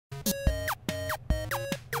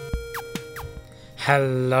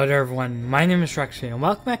Hello there everyone, my name is Raxby and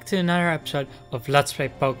welcome back to another episode of Let's Play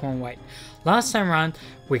Pokemon White. Last time around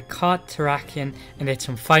we caught Terrakion and did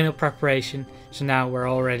some final preparation, so now we're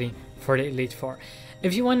all ready for the Elite Four.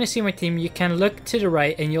 If you want to see my team, you can look to the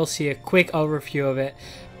right and you'll see a quick overview of it,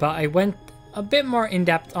 but I went a bit more in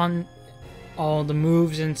depth on all the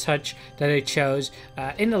moves and such that I chose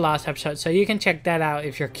in the last episode, so you can check that out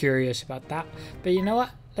if you're curious about that. But you know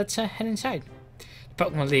what, let's head inside.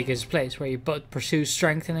 Pokemon League is a place where you both pursue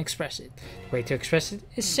strength and express it. The way to express it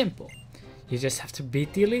is simple. You just have to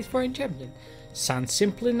beat the Elite Four in champion. Sounds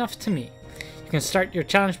simple enough to me. You can start your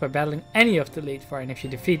challenge by battling any of the Elite Four, and if you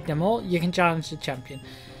defeat them all, you can challenge the champion.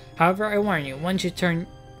 However, I warn you, once you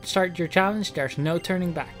start your challenge, there's no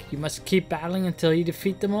turning back. You must keep battling until you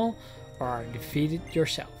defeat them all, or are defeated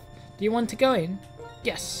yourself. Do you want to go in?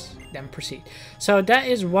 Yes, then proceed. So that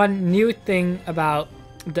is one new thing about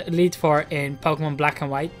the Elite Four in Pokemon Black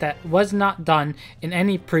and White that was not done in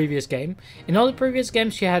any previous game. In all the previous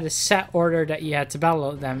games you had a set order that you had to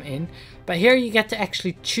battle them in, but here you get to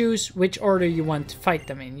actually choose which order you want to fight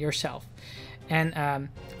them in yourself. And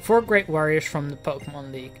 4 great warriors from the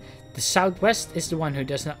Pokemon League. The Southwest is the one who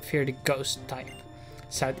does not fear the Ghost type.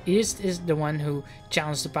 Southeast is the one who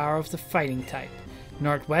challenges the power of the Fighting type.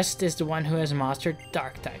 Northwest is the one who has mastered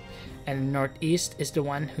Dark type. And Northeast is the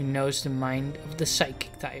one who knows the mind of the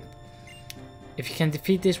Psychic type. If you can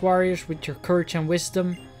defeat these warriors with your courage and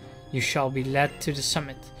wisdom, you shall be led to the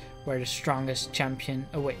summit, where the strongest champion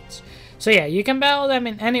awaits. So yeah, you can battle them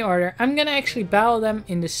in any order. I'm gonna actually battle them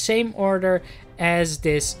in the same order as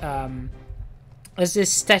this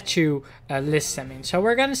statue lists them in. So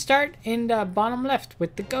we're gonna start in the bottom left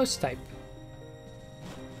with the Ghost type.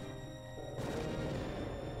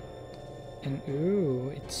 And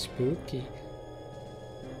ooh, it's spooky.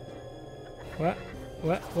 What?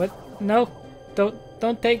 No,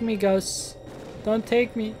 don't take me, ghosts. Don't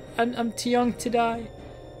take me. I'm too young to die.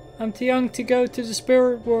 I'm too young to go to the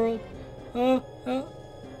spirit world. Oh.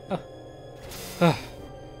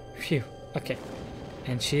 Phew. Okay.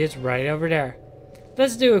 And she is right over there.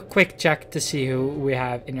 Let's do a quick check to see who we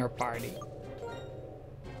have in our party.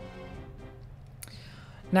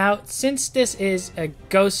 Now, since this is a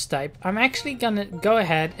Ghost type, I'm actually gonna go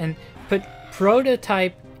ahead and put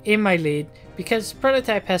Prototype in my lead because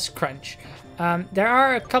Prototype has Crunch. There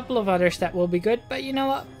are a couple of others that will be good, but you know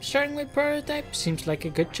what? Starting with Prototype seems like a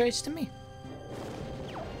good choice to me.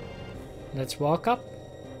 Let's walk up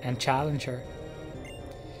and challenge her.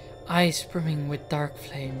 Eyes brimming with dark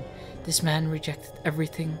flame, this man rejected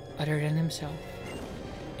everything other than himself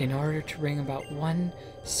in order to bring about one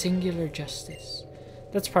singular justice.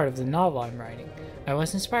 That's part of the novel I'm writing. I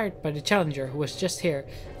was inspired by the challenger who was just here,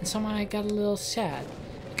 and somehow I got a little sad.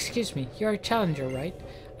 Excuse me, you're a challenger, right?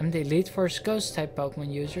 I'm the Elite Four's Ghost type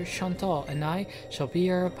Pokemon user, Shauntal, and I shall be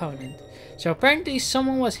your opponent. So apparently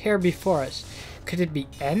someone was here before us. Could it be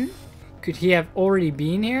N? Could he have already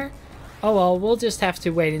been here? Oh well, we'll just have to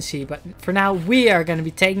wait and see, but for now we are going to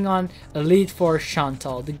be taking on Elite Four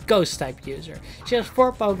Shauntal, the Ghost type user. She has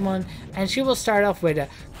 4 Pokemon, and she will start off with a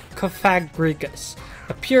Cofagrigus,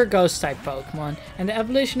 a pure Ghost type Pokemon, and the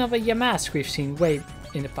evolution of a Yamask we've seen way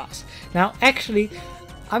in the past. Now actually,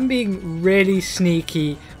 I'm being really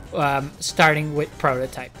sneaky starting with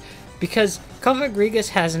Prototype, because Cofagrigus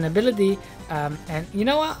has an ability, and you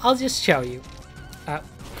know what, I'll just show you.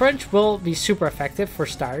 Crunch will be super effective for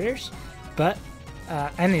starters, but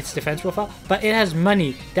and its defense will fall, but it has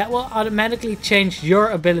money that will automatically change your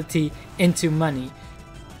ability into money,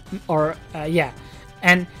 or yeah.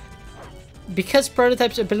 And because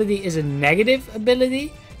Prototype's ability is a negative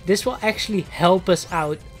ability, this will actually help us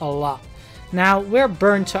out a lot. Now we're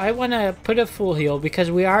burned, so I want to put a full heal because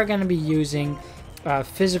we are going to be using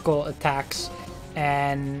physical attacks,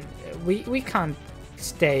 and we can't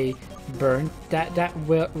stay burned. That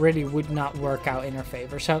really would not work out in our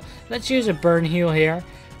favor. So let's use a burn heal here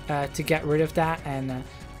to get rid of that, and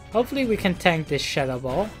hopefully we can tank this Shadow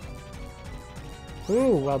Ball.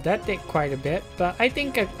 Ooh, well that did quite a bit, but I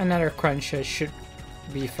think another Crunch should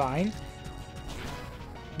be fine.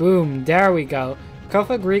 Boom, there we go.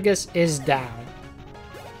 Cofagrigus is down.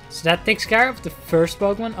 So that takes care of the first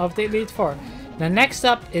Pokemon of the Elite Four. The next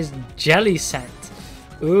up is Jellicent.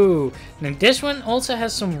 Ooh, now this one also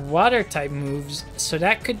has some water type moves, so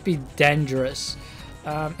that could be dangerous.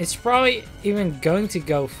 It's probably even going to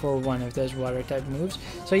go for one of those water type moves.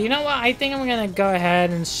 So you know what, I think I'm gonna go ahead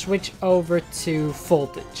and switch over to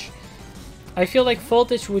Voltage. I feel like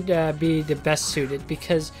Voltage would be the best suited,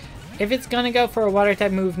 because if it's gonna go for a water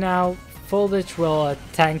type move now, Voltage will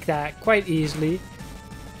tank that quite easily.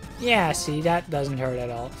 Yeah, see, that doesn't hurt at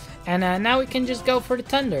all. And now we can just go for the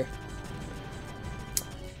Thunder.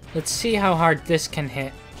 Let's see how hard this can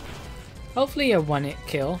hit. Hopefully a one-hit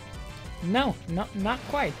kill. No, not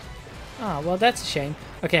quite. Ah, well that's a shame.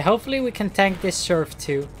 Okay, hopefully we can tank this surf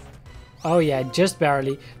too. Oh yeah, just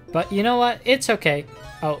barely. But you know what? It's okay.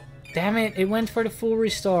 Oh, damn it. It went for the full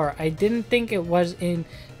restore. I didn't think it was in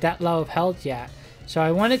that low of health yet. So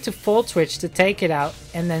I wanted to full switch to take it out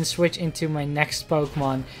and then switch into my next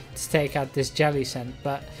Pokemon to take out this Jellicent.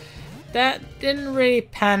 But that didn't really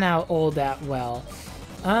pan out all that well.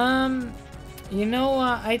 You know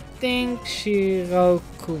what? I think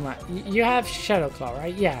Shirokuma. You have Shadow Claw,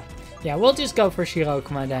 right? Yeah. Yeah, we'll just go for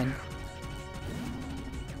Shirokuma then.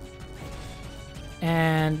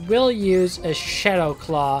 And we'll use a Shadow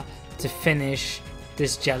Claw to finish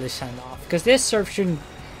this Jellicent off. Because this Surf shouldn't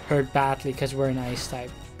hurt badly because we're an Ice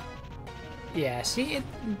type. Yeah, see,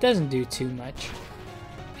 it doesn't do too much.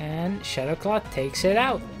 And Shadow Claw takes it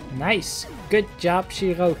out. Nice. Good job,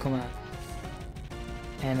 Shirokuma.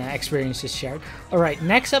 And experience is shared. Alright,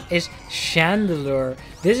 next up is Chandelure.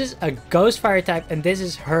 This is a Ghost Fire type, and this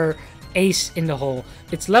is her ace in the hole.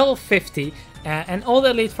 It's level 50, and all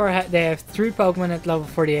the Elite Four, they have 3 Pokemon at level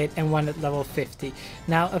 48 and 1 at level 50.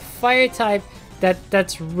 Now, a Fire type,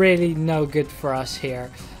 that's really no good for us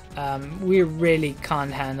here. We really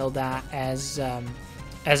can't handle that as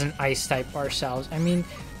an Ice type ourselves. I mean,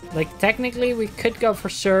 like, technically we could go for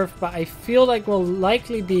Surf, but I feel like we'll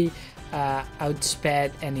likely be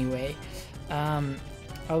outsped anyway.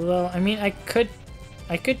 Although, I mean, I could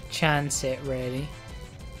chance it really.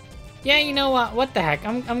 Yeah, you know what the heck,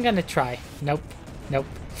 I'm gonna try. Nope.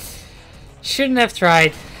 Shouldn't have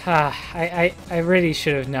tried. I really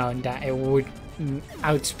should have known that it would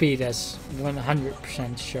outspeed us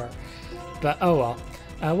 100% sure. But oh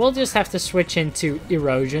well. We'll just have to switch into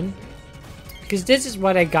Erosion, because this is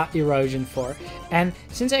what I got Erosion for. And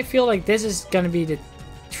since I feel like this is gonna be the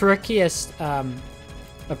trickiest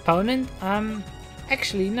opponent,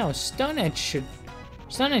 actually no, Stone Edge should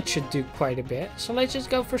do quite a bit, so let's just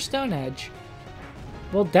go for Stone Edge.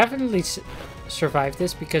 We'll definitely survive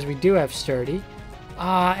this because we do have Sturdy.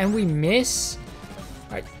 And we miss.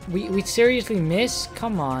 Alright, we seriously miss?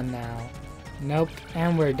 Come on now. Nope,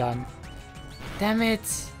 and we're done. Damn it.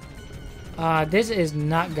 This is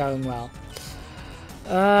not going well.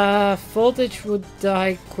 Voltage would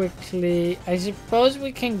die quickly. I suppose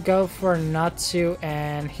we can go for Natsu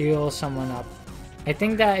and heal someone up. I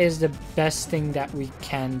think that is the best thing that we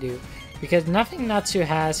can do, because nothing Natsu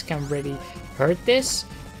has can really hurt this,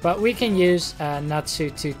 but we can use Natsu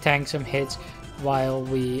to tank some hits while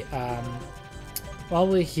we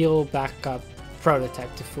heal back up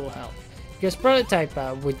Prototype to full health, because Prototype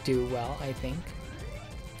would do well, I think.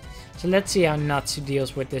 So let's see how Natsu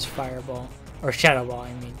deals with this Fireball. Or Shadow Ball,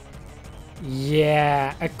 I mean.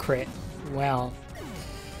 Yeah, a crit. Well.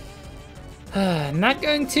 Not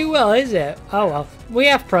going too well, is it? Oh well. We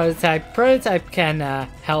have Prototype. Prototype can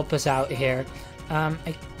help us out here.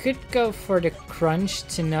 I could go for the Crunch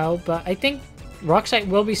to know, but I think Rock Slide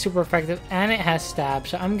will be super effective and it has Stab,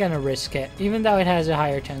 so I'm gonna risk it, even though it has a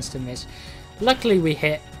higher chance to miss. Luckily we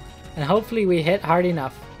hit, and hopefully we hit hard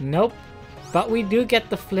enough. Nope. But we do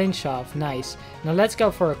get the flinch off. Nice. Now let's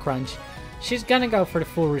go for a Crunch. She's gonna go for the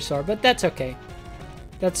full restore, but that's okay.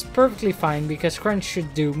 That's perfectly fine, because Crunch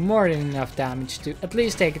should do more than enough damage to at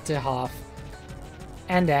least take it to half.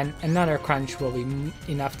 And then another Crunch will be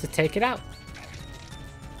enough to take it out.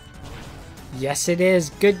 Yes, it is.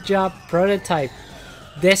 Good job, Prototype.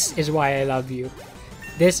 This is why I love you.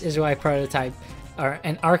 This is why Prototype,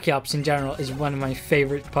 and Archeops in general, is one of my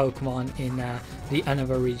favorite Pokemon in the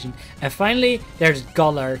Unova region. And finally, there's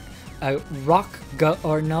Golurk. A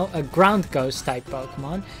ground ghost type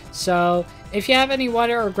Pokemon. So if you have any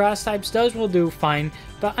water or grass types, those will do fine,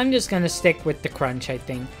 but I'm just gonna stick with the Crunch, I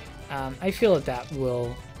think. I feel that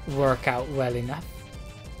will work out well enough.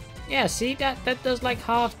 Yeah, see, that does like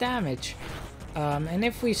half damage. And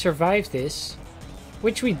if we survive this,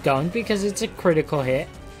 which we don't because it's a critical hit.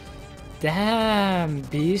 Damn,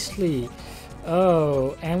 Beastly.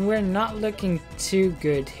 Oh, and we're not looking too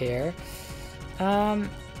good here.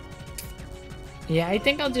 Yeah, I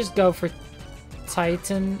think I'll just go for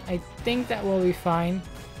Titan. I think that will be fine.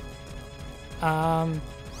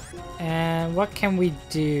 And what can we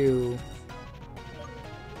do?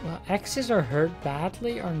 Well, X's are hurt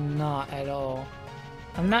badly or not at all?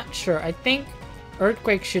 I'm not sure. I think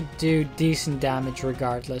Earthquake should do decent damage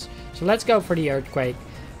regardless. So let's go for the Earthquake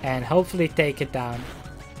and hopefully take it down.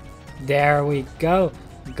 There we go.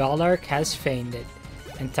 Golurk has fainted.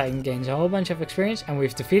 And Titan gains a whole bunch of experience, and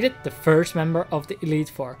we've defeated the first member of the Elite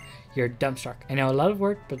Four. You're dumbstruck. I know a lot of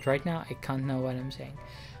words, but right now I can't know what I'm saying.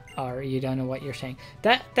 or you don't know what you're saying.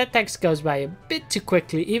 That text goes by a bit too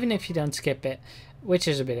quickly, even if you don't skip it, which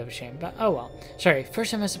is a bit of a shame, but oh well. Sorry,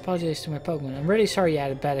 first I must apologize to my Pokemon. I'm really sorry you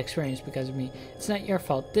had a bad experience because of me. It's not your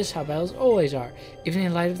fault. This is how battles always are. Even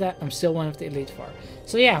in light of that, I'm still one of the Elite Four.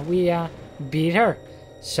 So yeah, we beat her.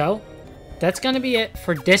 So that's gonna be it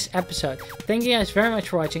for this episode. Thank you guys very much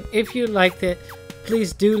for watching. If you liked it,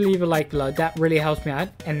 please do leave a like below. That really helps me out.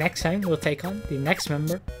 And next time we'll take on the next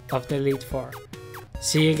member of the Elite Four.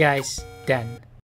 See you guys then.